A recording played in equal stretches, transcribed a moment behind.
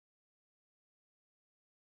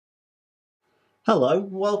Hello,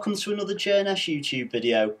 welcome to another J&S YouTube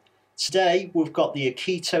video. Today we've got the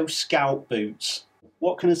Akito Scout boots.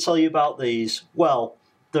 What can I tell you about these? Well,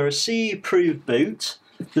 they're a CE approved boot.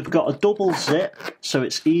 They've got a double zip so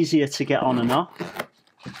it's easier to get on and off.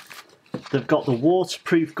 They've got the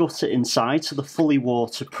waterproof gusset inside, so they're fully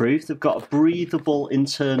waterproof. They've got a breathable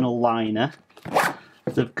internal liner.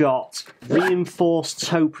 They've got reinforced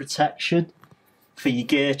toe protection for your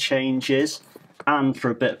gear changes, and for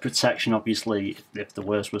a bit of protection, obviously, if the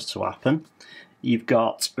worst was to happen. You've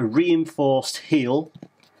got a reinforced heel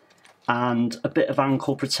and a bit of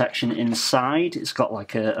ankle protection inside. It's got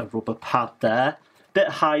like a rubber pad there, bit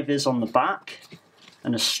of high vis on the back,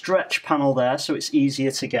 and a stretch panel there so it's easier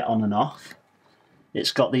to get on and off.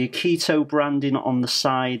 It's got the Akito branding on the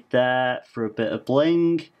side there for a bit of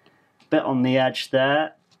bling, bit on the edge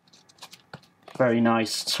there, very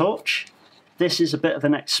nice touch. This is a bit of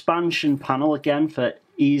an expansion panel, again, for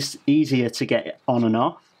easier to get on and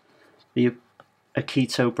off. The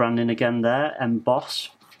Akito branding again there, emboss,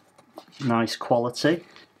 nice quality.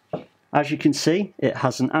 As you can see, it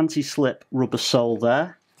has an anti-slip rubber sole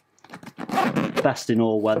there. Best in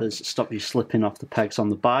all weathers, stop you slipping off the pegs on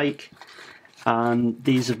the bike. And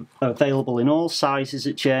these are available in all sizes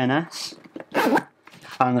at J&S.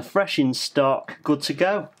 And they're fresh in stock, good to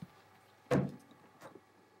go.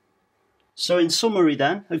 So in summary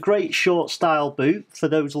then, a great short style boot for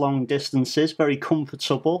those long distances, very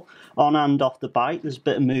comfortable on and off the bike. There's a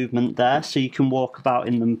bit of movement there so you can walk about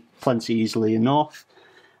in them plenty easily enough.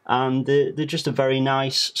 And they're just a very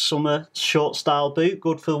nice summer short style boot,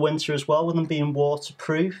 good for the winter as well with them being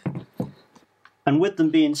waterproof. And with them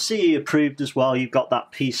being CE approved as well, you've got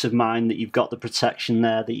that peace of mind that you've got the protection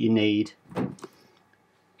there that you need.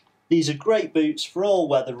 These are great boots for all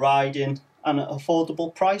weather riding, and at an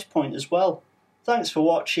affordable price point as well. Thanks for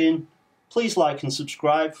watching. Please like and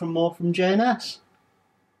subscribe for more from J&S.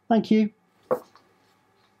 Thank you.